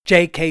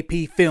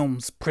JKP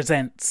Films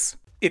presents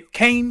If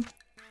Cain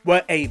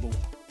Were Abel.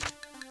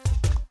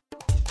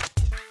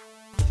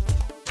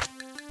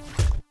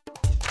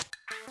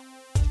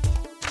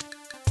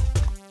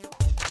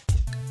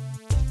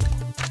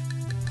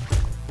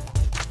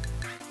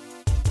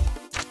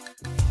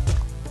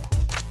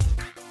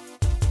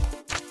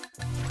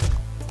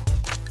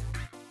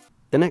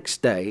 The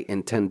next day,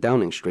 in 10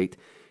 Downing Street,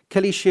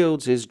 Kelly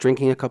Shields is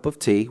drinking a cup of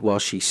tea while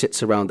she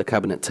sits around the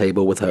cabinet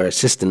table with her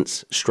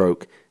assistants /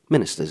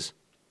 ministers.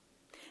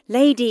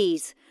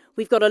 Ladies,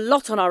 we've got a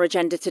lot on our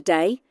agenda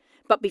today,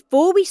 but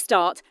before we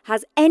start,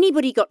 has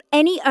anybody got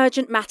any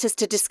urgent matters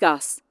to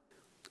discuss?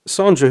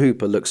 Sandra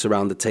Hooper looks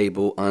around the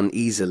table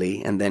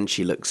uneasily and then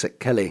she looks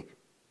at Kelly.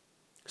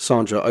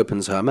 Sandra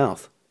opens her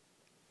mouth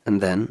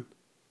and then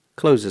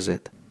closes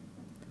it.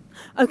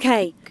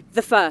 Okay,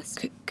 the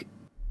first.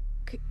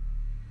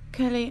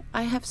 Kelly,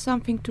 I have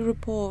something to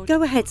report.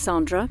 Go ahead,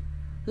 Sandra.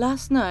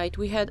 Last night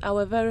we had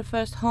our very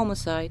first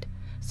homicide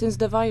since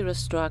the virus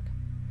struck.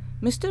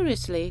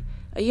 Mysteriously,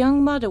 a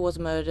young mother was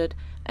murdered,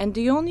 and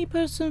the only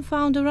person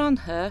found around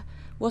her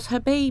was her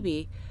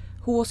baby,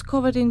 who was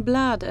covered in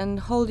blood and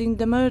holding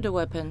the murder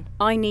weapon.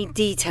 I need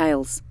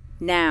details.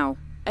 Now.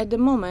 At the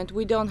moment,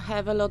 we don't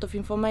have a lot of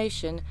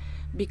information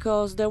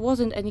because there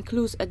wasn't any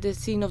clues at the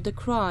scene of the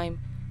crime.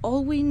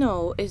 All we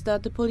know is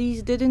that the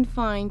police didn't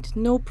find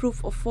no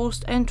proof of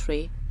forced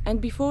entry, and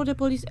before the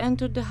police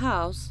entered the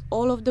house,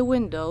 all of the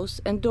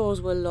windows and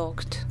doors were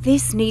locked.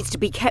 This needs to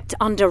be kept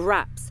under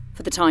wraps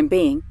for the time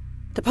being.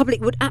 The public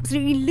would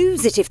absolutely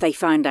lose it if they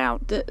found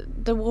out.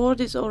 The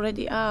word is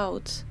already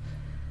out.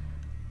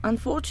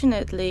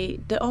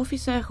 Unfortunately, the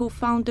officer who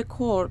found the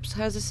corpse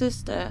has a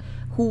sister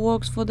who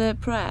works for the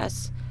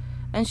press,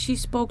 and she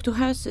spoke to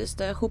her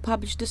sister who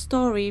published the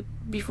story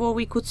before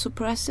we could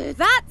suppress it.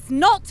 That's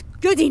not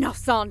good enough,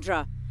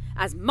 Sandra.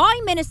 As my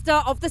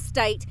Minister of the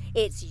State,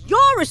 it's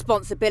your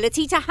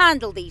responsibility to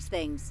handle these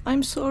things.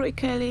 I'm sorry,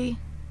 Kelly.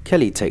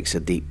 Kelly takes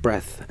a deep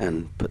breath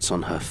and puts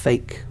on her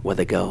fake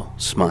weather girl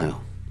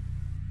smile.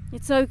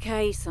 It's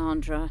okay,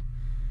 Sandra.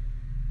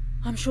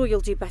 I'm sure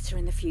you'll do better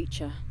in the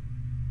future.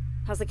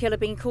 Has the killer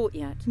been caught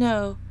yet?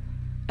 No.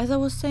 As I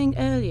was saying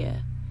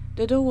earlier,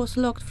 the door was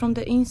locked from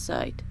the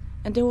inside,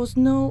 and there was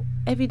no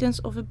evidence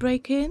of a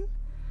break-in,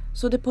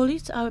 so the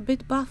police are a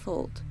bit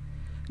baffled.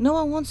 No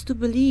one wants to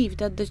believe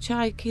that the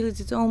child killed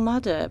its own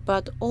mother,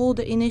 but all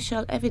the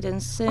initial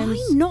evidence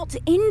seems... I'm not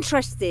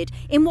interested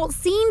in what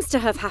seems to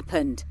have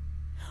happened.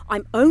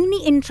 I'm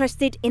only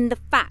interested in the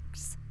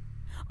facts.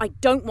 I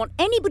don't want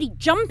anybody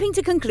jumping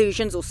to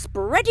conclusions or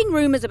spreading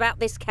rumours about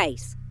this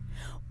case.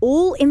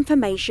 All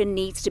information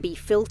needs to be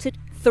filtered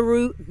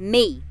through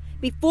me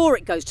before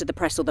it goes to the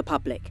press or the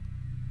public.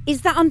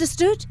 Is that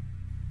understood?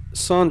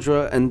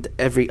 Sandra and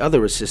every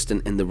other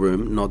assistant in the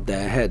room nod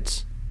their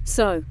heads.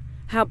 So,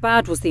 how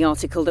bad was the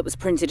article that was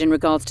printed in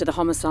regards to the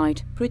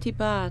homicide? Pretty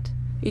bad.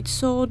 It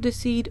sowed the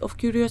seed of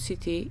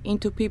curiosity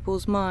into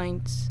people's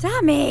minds.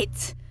 Damn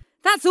it!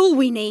 That's all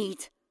we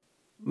need.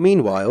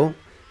 Meanwhile,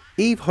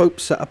 Eve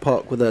hopes at a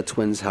park with her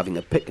twins having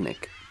a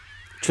picnic.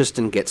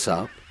 Tristan gets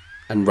up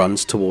and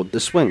runs toward the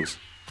swings.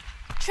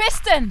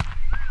 Tristan!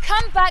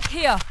 Come back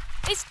here!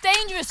 It's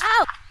dangerous!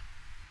 Ow!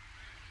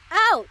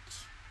 Ouch!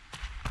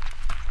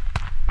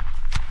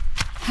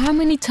 How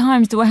many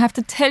times do I have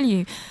to tell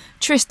you?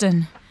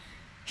 Tristan,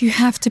 you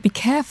have to be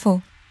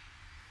careful.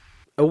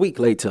 A week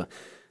later,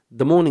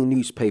 the morning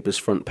newspaper's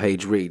front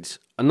page reads,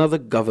 "Another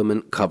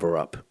government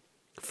cover-up.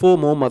 4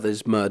 more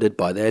mothers murdered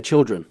by their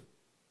children."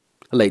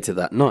 Later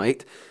that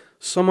night,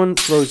 someone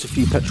throws a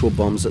few petrol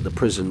bombs at the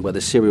prison where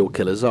the serial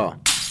killers are.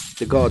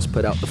 The guards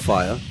put out the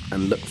fire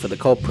and look for the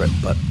culprit,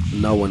 but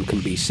no one can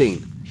be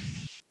seen.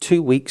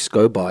 2 weeks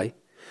go by.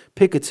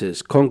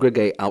 Picketers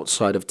congregate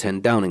outside of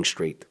 10 Downing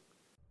Street.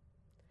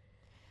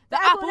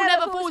 The apple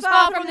never falls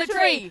far from the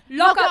tree.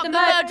 Lock up the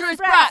murderous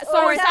brats,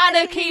 or it's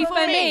anarchy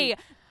for me.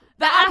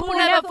 The apple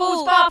never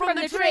falls far from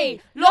the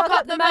tree. Lock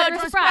up the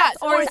murderous brats,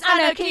 or it's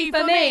anarchy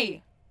for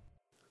me.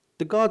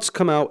 The guards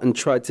come out and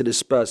try to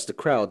disperse the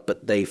crowd,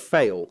 but they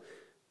fail.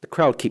 The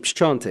crowd keeps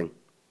chanting.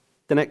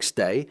 The next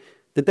day,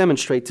 the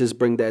demonstrators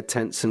bring their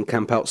tents and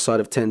camp outside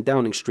of 10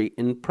 Downing Street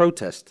in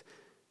protest.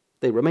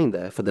 They remain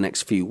there for the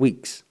next few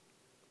weeks.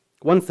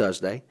 One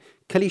Thursday,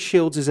 Kelly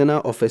Shields is in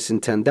her office in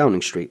 10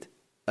 Downing Street.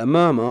 A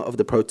murmur of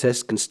the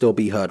protest can still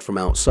be heard from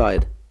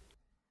outside.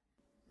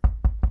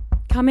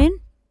 Come in.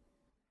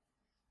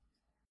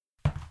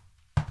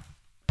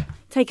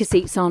 Take a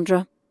seat,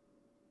 Sandra.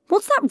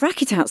 What's that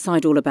racket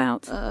outside all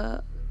about?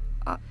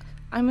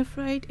 I'm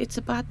afraid it's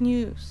a bad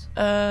news.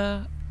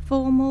 4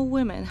 more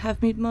women have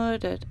been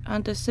murdered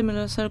under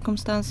similar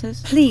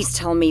circumstances. Please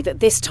tell me that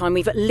this time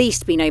we've at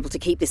least been able to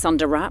keep this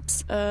under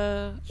wraps.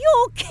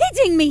 You're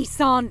kidding me,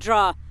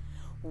 Sandra!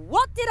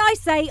 What did I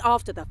say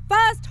after the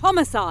first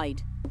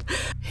homicide?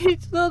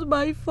 It's not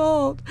my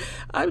fault.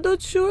 I'm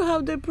not sure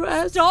how the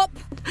press... Stop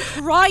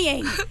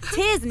crying!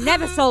 Tears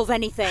never solve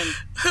anything.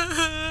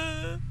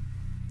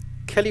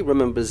 Kelly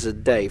remembers a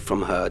day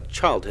from her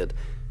childhood.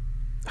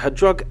 Her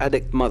drug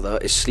addict mother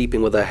is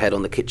sleeping with her head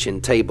on the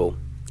kitchen table.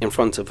 In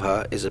front of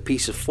her is a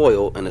piece of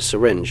foil and a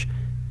syringe.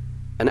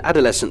 An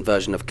adolescent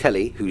version of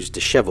Kelly, who's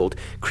dishevelled,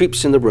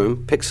 creeps in the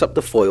room, picks up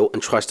the foil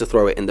and tries to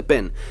throw it in the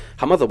bin.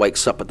 Her mother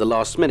wakes up at the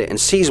last minute and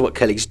sees what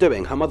Kelly's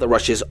doing. Her mother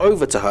rushes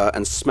over to her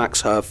and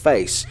smacks her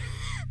face.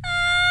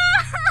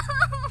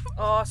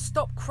 Oh,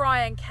 stop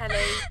crying, Kelly.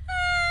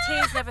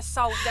 Tears never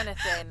solved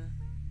anything.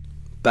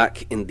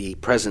 Back in the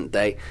present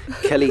day,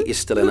 Kelly is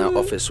still in her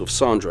office with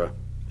Sandra.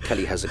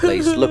 Kelly has a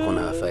glazed look on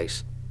her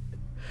face.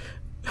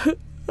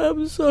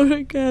 I'm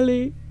sorry,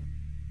 Kelly.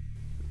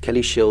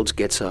 Kelly Shields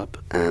gets up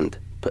and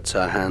puts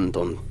her hand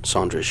on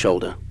Sandra's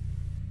shoulder.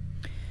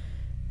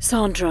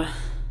 Sandra,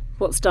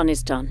 what's done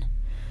is done.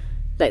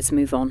 Let's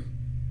move on.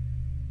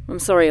 I'm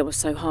sorry I was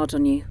so hard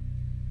on you.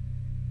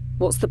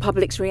 What's the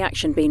public's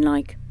reaction been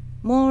like?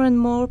 More and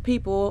more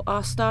people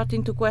are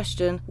starting to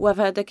question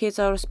whether the kids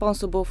are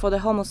responsible for the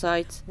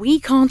homicides.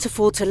 We can't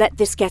afford to let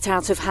this get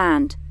out of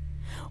hand.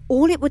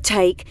 All it would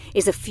take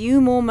is a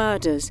few more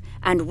murders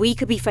and we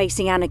could be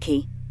facing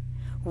anarchy.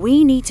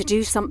 We need to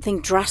do something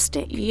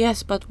drastic.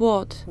 Yes, but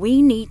what?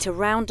 We need to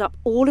round up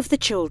all of the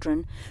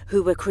children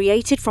who were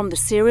created from the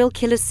serial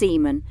killer's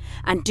semen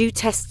and do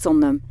tests on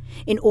them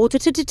in order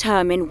to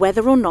determine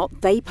whether or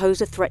not they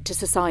pose a threat to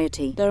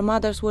society. Their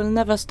mothers will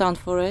never stand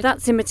for it.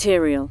 That's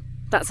immaterial.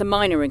 That's a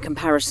minor in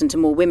comparison to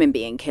more women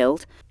being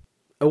killed.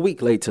 A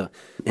week later,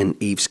 in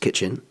Eve's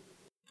kitchen.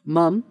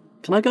 Mum,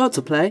 can I go out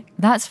to play?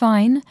 That's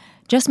fine.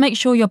 Just make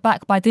sure you're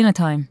back by dinner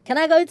time. Can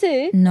I go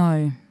too?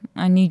 No,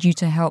 I need you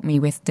to help me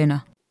with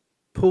dinner.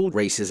 Paul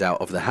races out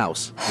of the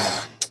house.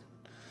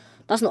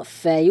 That's not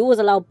fair. You always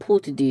allow Paul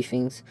to do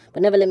things,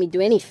 but never let me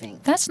do anything.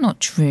 That's not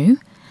true.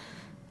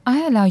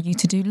 I allow you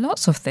to do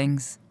lots of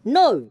things.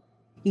 No,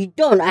 you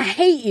don't. I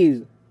hate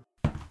you.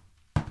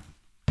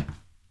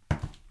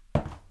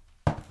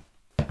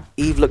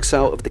 Eve looks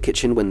out of the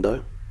kitchen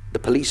window. The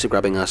police are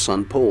grabbing her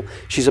son, Paul.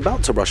 She's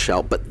about to rush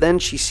out, but then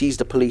she sees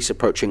the police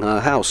approaching her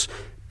house.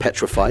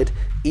 Petrified,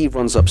 Eve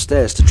runs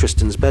upstairs to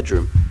Tristan's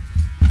bedroom.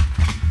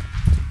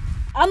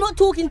 I'm not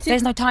talking to...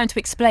 There's no time to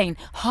explain.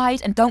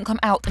 Hide and don't come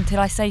out until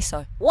I say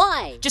so.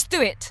 Why? Just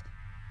do it.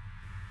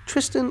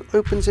 Tristan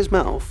opens his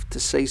mouth to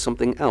say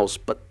something else,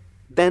 but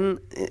then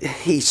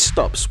he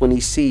stops when he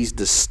sees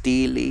the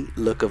steely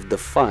look of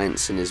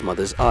defiance in his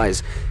mother's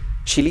eyes.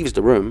 She leaves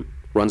the room,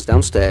 runs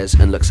downstairs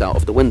and looks out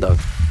of the window.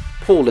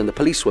 Paul and the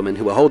policewomen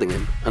who are holding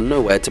him are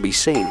nowhere to be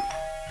seen.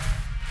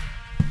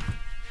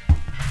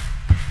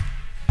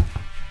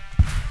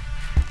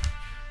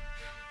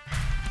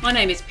 My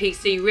name is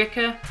PC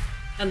Ricker,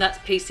 and that's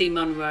PC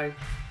Munro.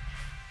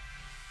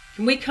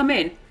 Can we come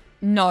in?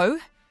 No.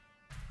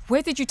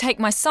 Where did you take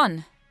my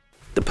son?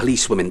 The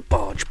policewomen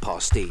barge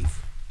past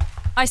Eve.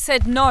 I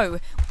said no.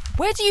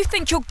 Where do you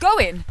think you're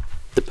going?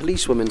 The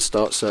policewomen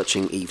start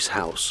searching Eve's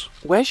house.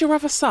 Where's your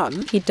other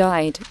son? He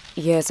died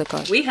years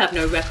ago. We have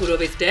no record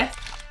of his death.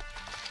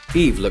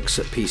 Eve looks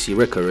at PC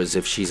Ricker as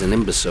if she's an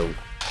imbecile.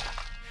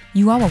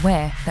 You are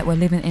aware that we're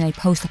living in a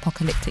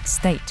post-apocalyptic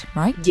state,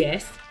 right?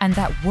 Yes. And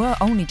that we're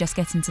only just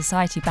getting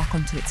society back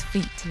onto its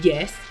feet.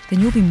 Yes. Then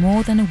you'll be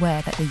more than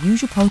aware that the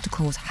usual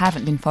protocols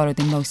haven't been followed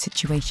in most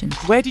situations.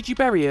 Where did you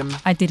bury him?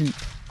 I didn't.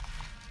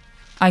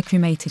 I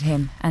cremated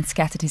him and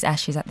scattered his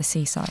ashes at the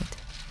seaside.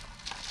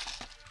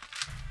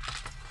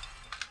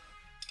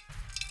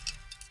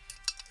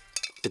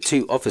 The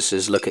two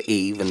officers look at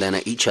Eve and then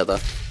at each other.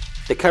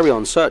 They carry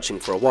on searching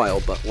for a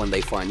while, but when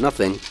they find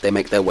nothing, they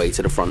make their way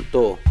to the front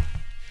door.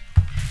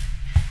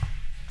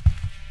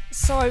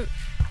 So,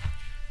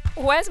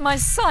 where's my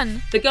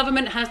son? The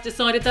government has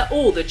decided that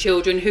all the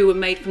children who were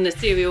made from the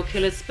serial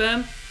killer's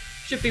sperm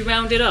should be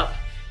rounded up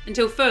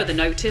until further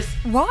notice.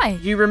 Why?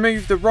 You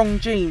removed the wrong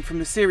gene from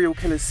the serial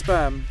killer's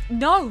sperm.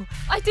 No,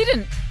 I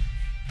didn't.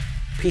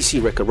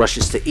 PC Ricker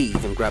rushes to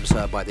Eve and grabs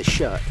her by the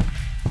shirt.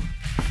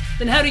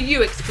 Then how do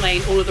you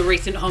explain all of the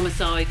recent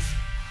homicides?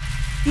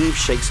 Eve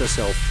shakes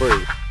herself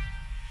free.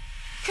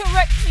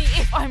 Correct me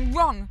if I'm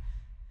wrong,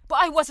 but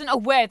I wasn't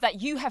aware that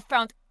you have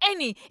found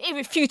any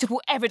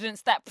irrefutable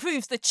evidence that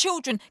proves the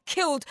children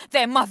killed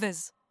their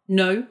mothers.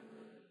 No.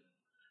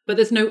 But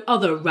there's no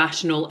other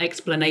rational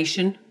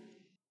explanation.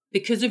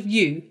 Because of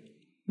you,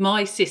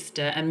 my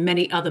sister and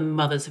many other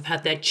mothers have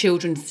had their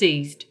children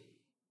seized.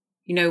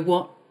 You know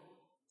what?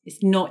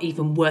 It's not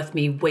even worth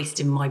me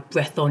wasting my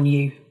breath on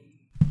you.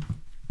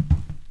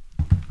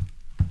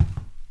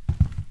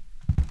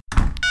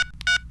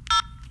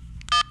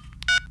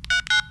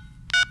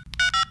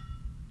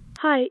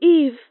 Hi,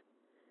 Eve.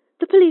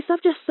 The police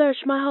have just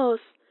searched my house.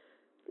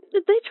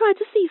 They tried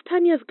to seize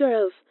Tanya's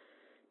girls.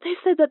 They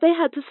said that they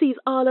had to seize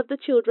all of the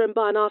children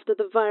born after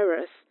the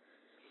virus.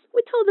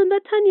 We told them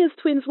that Tanya's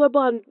twins were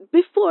born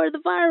before the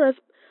virus,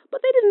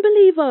 but they didn't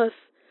believe us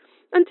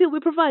until we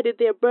provided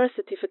their birth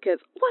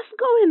certificates. What's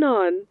going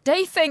on?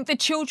 They think the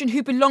children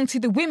who belong to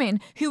the women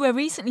who were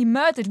recently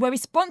murdered were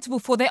responsible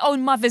for their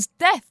own mothers'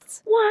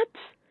 deaths. What?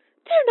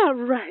 They're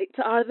not right,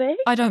 are they?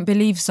 I don't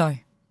believe so.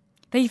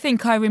 They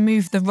think I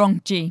removed the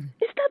wrong gene.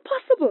 Is that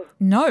possible?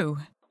 No.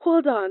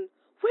 Hold on.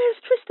 Where's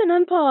Tristan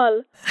and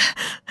Paul?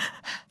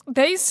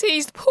 They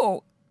seized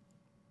Paul.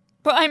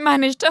 but I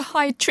managed to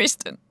hide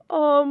Tristan.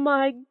 Oh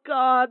my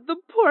God, the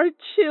poor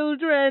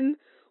children.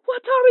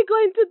 What are we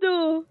going to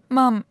do?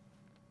 Mum,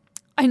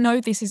 I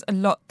know this is a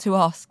lot to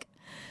ask,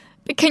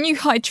 but can you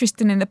hide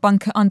Tristan in the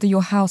bunker under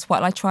your house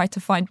while I try to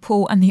find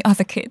Paul and the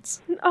other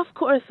kids? Of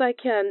course I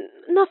can.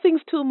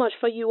 Nothing's too much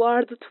for you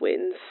or the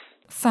twins.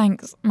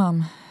 Thanks,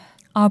 Mum.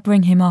 I'll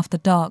bring him after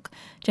dark,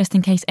 just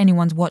in case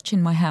anyone's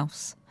watching my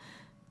house.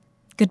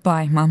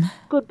 Goodbye, Mum.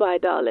 Goodbye,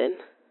 darling.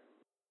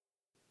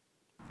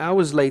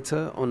 Hours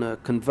later, on a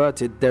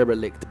converted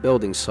derelict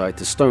building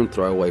site a stone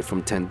throw away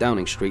from 10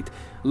 Downing Street,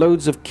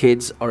 loads of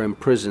kids are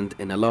imprisoned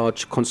in a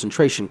large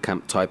concentration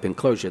camp type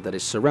enclosure that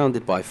is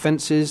surrounded by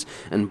fences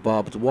and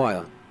barbed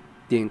wire.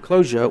 The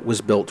enclosure was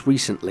built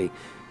recently.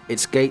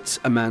 Its gates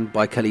are manned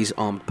by Kelly's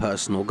armed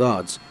personal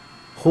guards.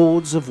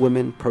 Hordes of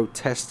women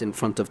protest in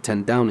front of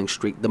 10 Downing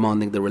Street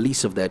demanding the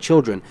release of their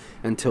children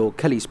until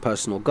Kelly's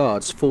personal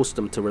guards force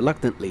them to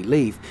reluctantly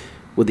leave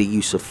with the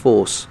use of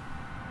force.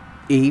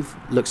 Eve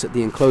looks at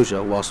the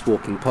enclosure whilst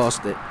walking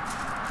past it.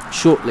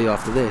 Shortly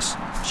after this,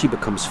 she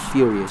becomes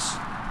furious.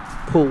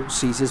 Paul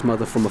sees his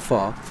mother from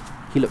afar.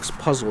 He looks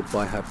puzzled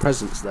by her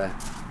presence there.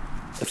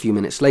 A few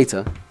minutes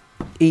later,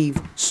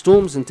 Eve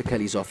storms into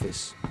Kelly's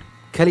office.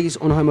 Kelly's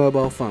on her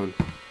mobile phone.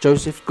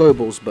 Joseph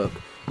Goebbels' book,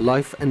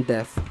 Life and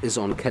Death, is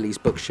on Kelly's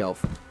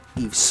bookshelf.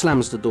 Eve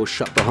slams the door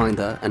shut behind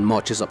her and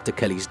marches up to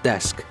Kelly's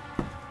desk.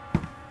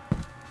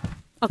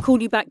 I'll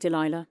call you back,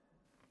 Delilah.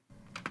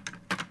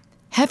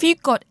 Have you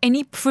got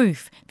any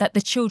proof that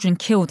the children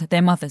killed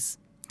their mothers?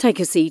 Take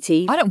a seat,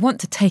 Eve. I don't want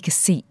to take a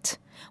seat.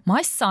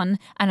 My son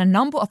and a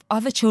number of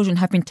other children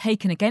have been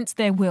taken against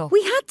their will.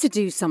 We had to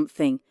do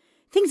something.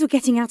 Things were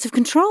getting out of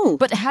control.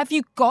 But have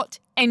you got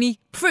any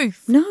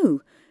proof?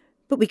 No,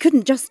 but we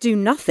couldn't just do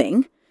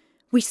nothing.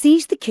 We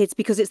seized the kids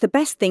because it's the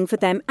best thing for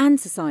them and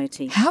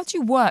society. How do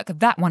you work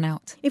that one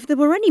out? If there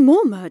were any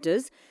more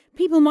murders,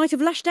 people might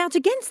have lashed out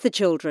against the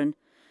children.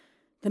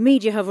 The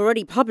media have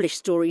already published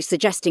stories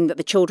suggesting that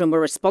the children were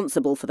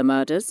responsible for the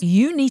murders.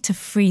 You need to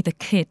free the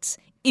kids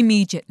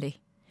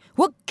immediately.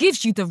 What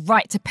gives you the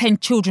right to pen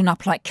children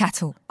up like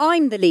cattle?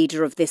 I'm the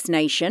leader of this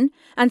nation,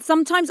 and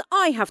sometimes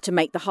I have to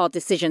make the hard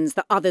decisions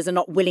that others are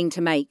not willing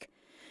to make.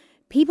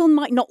 People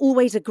might not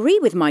always agree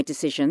with my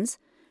decisions,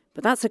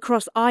 but that's a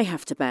cross I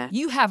have to bear.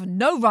 You have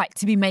no right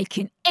to be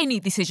making any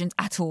decisions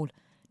at all.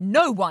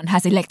 No one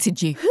has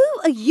elected you. Who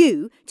are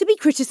you to be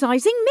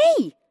criticising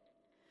me?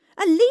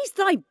 At least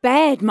I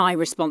bared my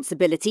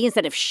responsibility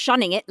instead of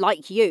shunning it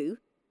like you.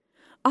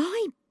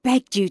 I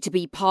begged you to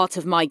be part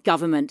of my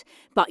government,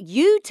 but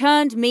you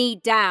turned me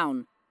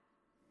down.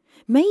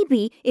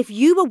 Maybe if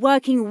you were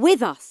working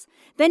with us,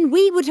 then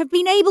we would have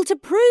been able to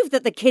prove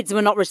that the kids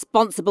were not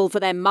responsible for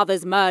their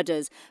mother's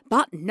murders.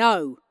 But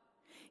no.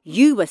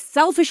 You were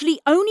selfishly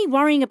only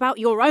worrying about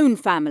your own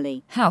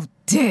family. How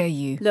dare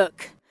you?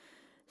 Look,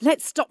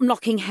 let's stop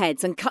knocking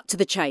heads and cut to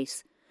the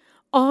chase.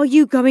 Are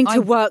you going to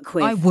work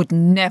with... I would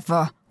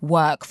never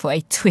work for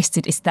a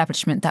twisted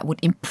establishment that would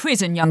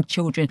imprison young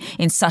children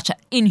in such an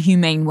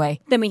inhumane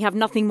way. Then we have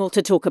nothing more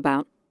to talk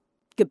about.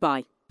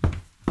 Goodbye.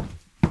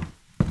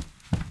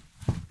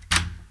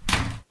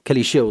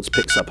 Kelly Shields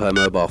picks up her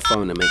mobile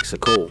phone and makes a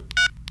call.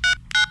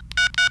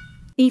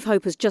 Eve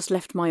Hope has just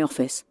left my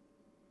office.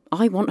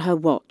 I want her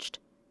watched,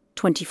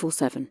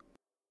 24/7.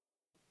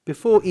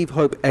 Before Eve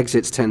Hope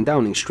exits 10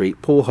 Downing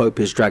Street, Paul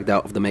Hope is dragged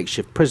out of the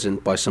makeshift prison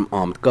by some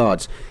armed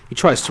guards. He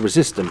tries to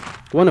resist them.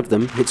 One of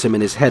them hits him in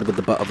his head with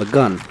the butt of a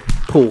gun.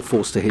 Paul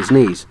falls to his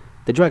knees.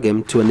 They drag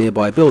him to a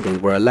nearby building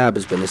where a lab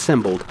has been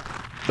assembled.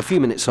 A few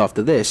minutes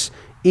after this,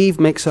 Eve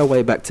makes her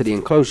way back to the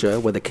enclosure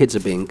where the kids are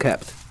being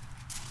kept.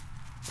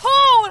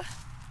 Paul!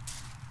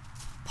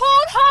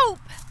 Paul Hope!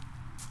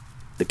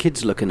 The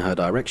kids look in her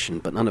direction,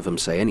 but none of them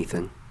say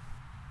anything.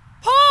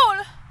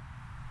 Paul!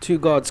 Two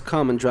guards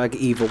come and drag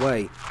Eve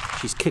away.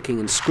 She's kicking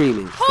and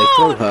screaming. Paul! They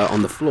throw her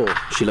on the floor.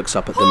 She looks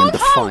up at them in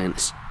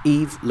defiance.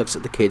 Eve looks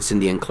at the kids in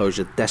the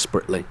enclosure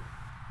desperately.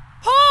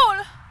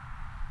 Paul!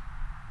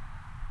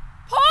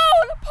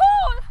 Paul!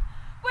 Paul!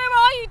 Where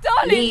are you,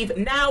 darling? Leave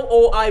now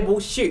or I will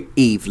shoot.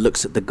 Eve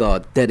looks at the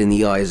guard dead in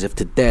the eye as if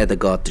to dare the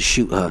guard to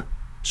shoot her.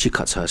 She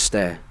cuts her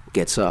stare,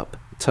 gets up,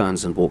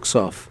 turns and walks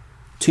off.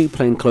 Two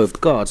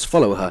plain-clothed guards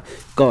follow her.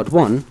 Guard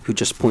 1, who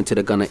just pointed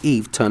a gun at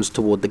Eve, turns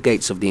toward the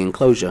gates of the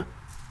enclosure.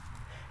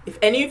 If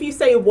any of you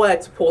say a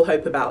word to Paul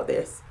Hope about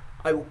this,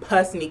 I will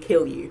personally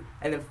kill you,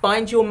 and then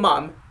find your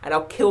mum, and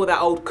I'll kill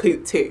that old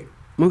coot too.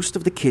 Most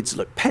of the kids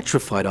look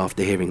petrified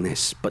after hearing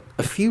this, but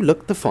a few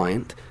look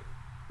defiant.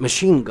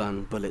 Machine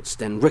gun bullets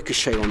then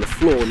ricochet on the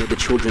floor near the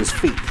children's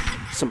feet.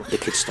 Some of the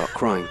kids start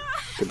crying.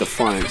 The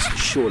defiance has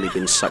surely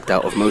been sucked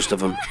out of most of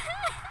them.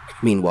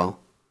 Meanwhile,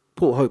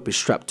 Paul Hope is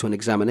strapped to an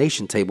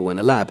examination table in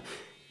a lab.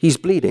 He's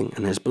bleeding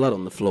and has blood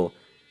on the floor.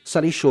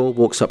 Sally Shaw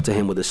walks up to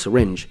him with a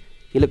syringe.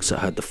 He looks at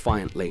her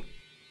defiantly.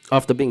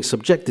 After being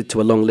subjected to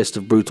a long list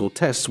of brutal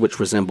tests which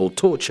resembled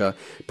torture,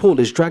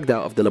 Paul is dragged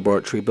out of the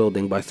laboratory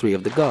building by 3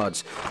 of the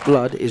guards.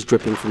 Blood is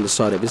dripping from the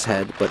side of his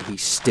head, but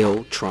he's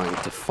still trying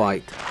to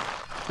fight.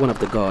 One of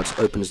the guards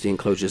opens the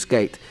enclosure's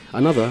gate,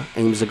 another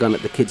aims a gun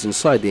at the kids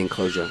inside the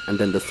enclosure, and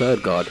then the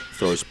third guard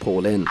throws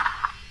Paul in.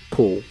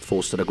 Paul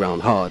falls to the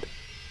ground hard.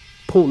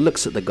 Paul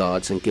looks at the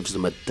guards and gives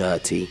them a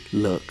dirty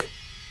look.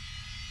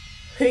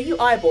 Who you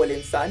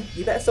eyeballing, son?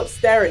 You better stop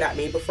staring at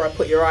me before I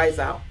put your eyes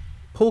out.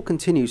 Paul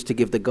continues to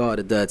give the guard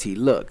a dirty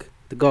look.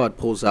 The guard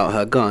pulls out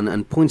her gun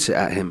and points it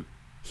at him.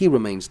 He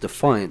remains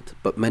defiant,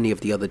 but many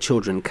of the other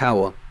children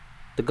cower.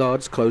 The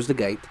guards close the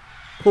gate.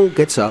 Paul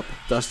gets up,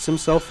 dusts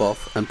himself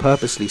off, and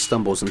purposely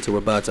stumbles into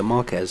Roberta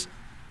Marquez.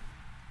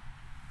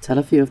 Tell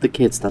a few of the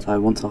kids that I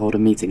want to hold a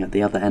meeting at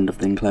the other end of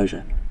the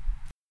enclosure.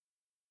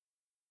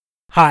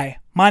 Hi,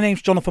 my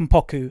name's Jonathan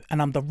Poku,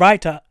 and I'm the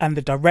writer and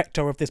the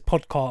director of this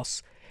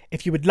podcast.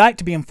 If you would like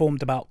to be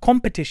informed about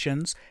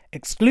competitions,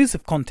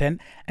 exclusive content,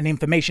 and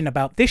information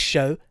about this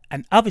show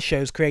and other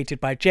shows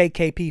created by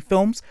JKP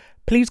Films,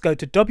 please go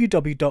to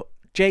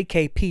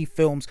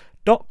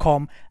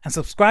www.jkpfilms.com and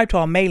subscribe to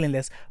our mailing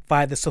list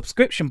via the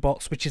subscription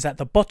box which is at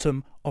the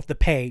bottom of the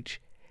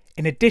page.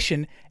 In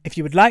addition, if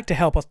you would like to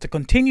help us to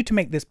continue to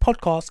make this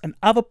podcast and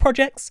other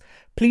projects,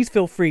 please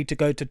feel free to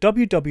go to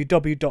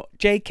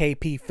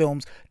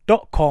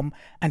www.jkpfilms.com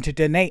and to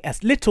donate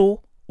as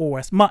little or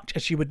as much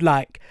as you would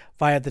like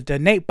via the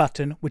donate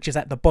button which is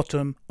at the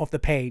bottom of the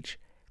page.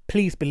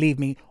 Please believe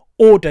me,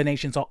 all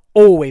donations are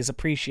always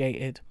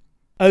appreciated.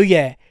 Oh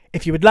yeah,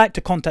 if you would like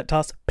to contact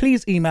us,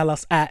 please email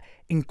us at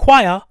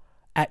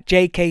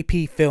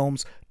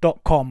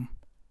inquire@jkpfilms.com.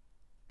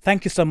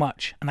 Thank you so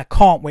much, and I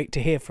can't wait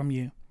to hear from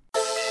you.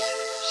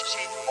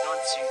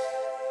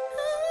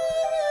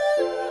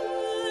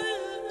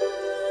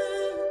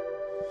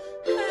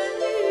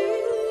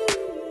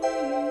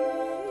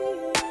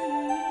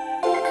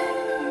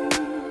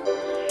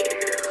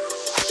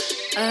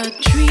 A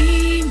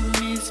dream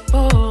is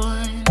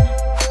born,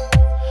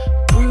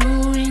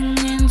 brewing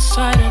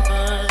inside of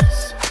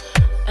us.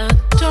 A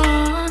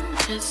dawn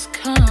has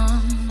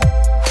come,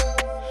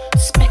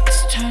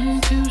 specks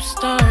turn to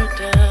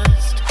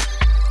stardust.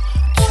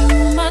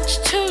 Too much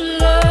to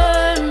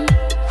learn,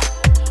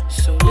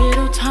 so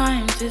little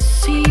time to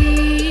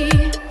see.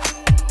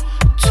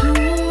 To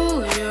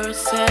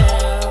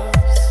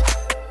yourselves,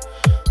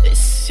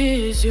 this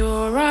is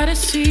your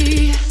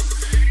odyssey.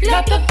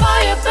 Let the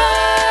fire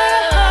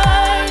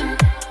burn,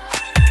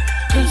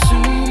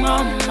 consume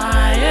all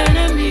my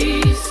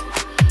enemies.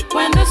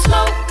 When the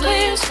smoke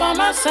clears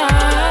from our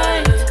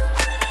sight,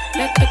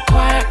 let the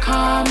quiet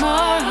calm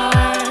our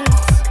hearts.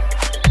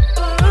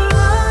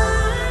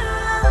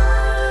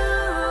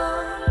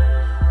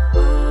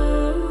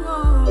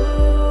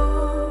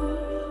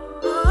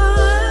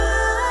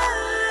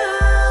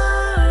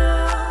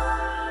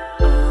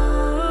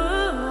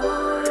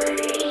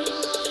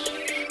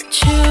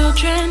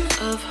 Children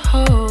of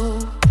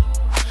hope,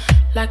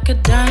 like a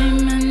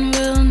diamond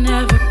will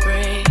never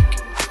break.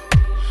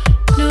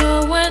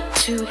 Nowhere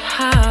to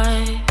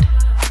hide,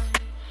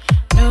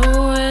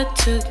 nowhere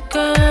to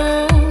go.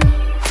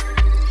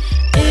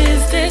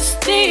 Is this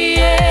the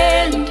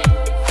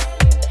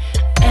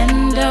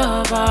end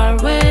of our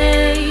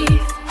way?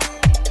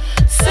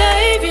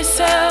 Save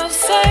yourselves,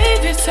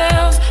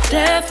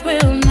 death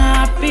will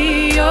not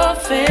be your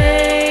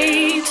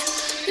fate.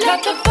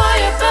 Let the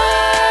fire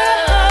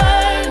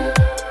burn,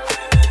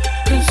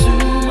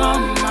 consume all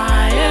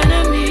my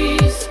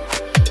enemies.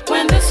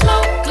 When the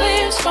smoke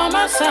clears from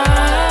our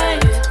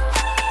sight,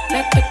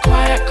 let the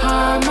quiet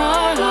calm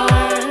our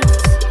hearts.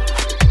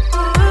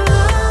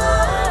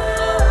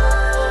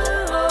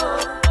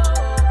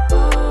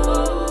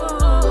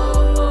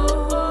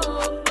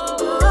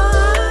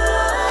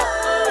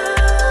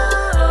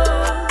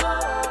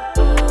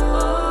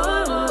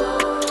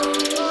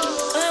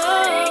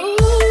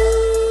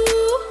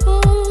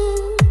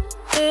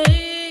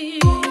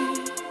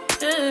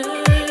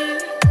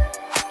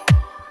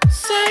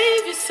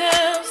 Save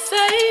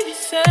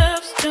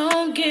yourselves,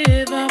 don't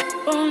give up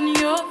on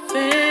your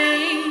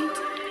fate.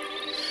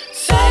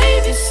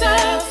 Save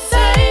yourself,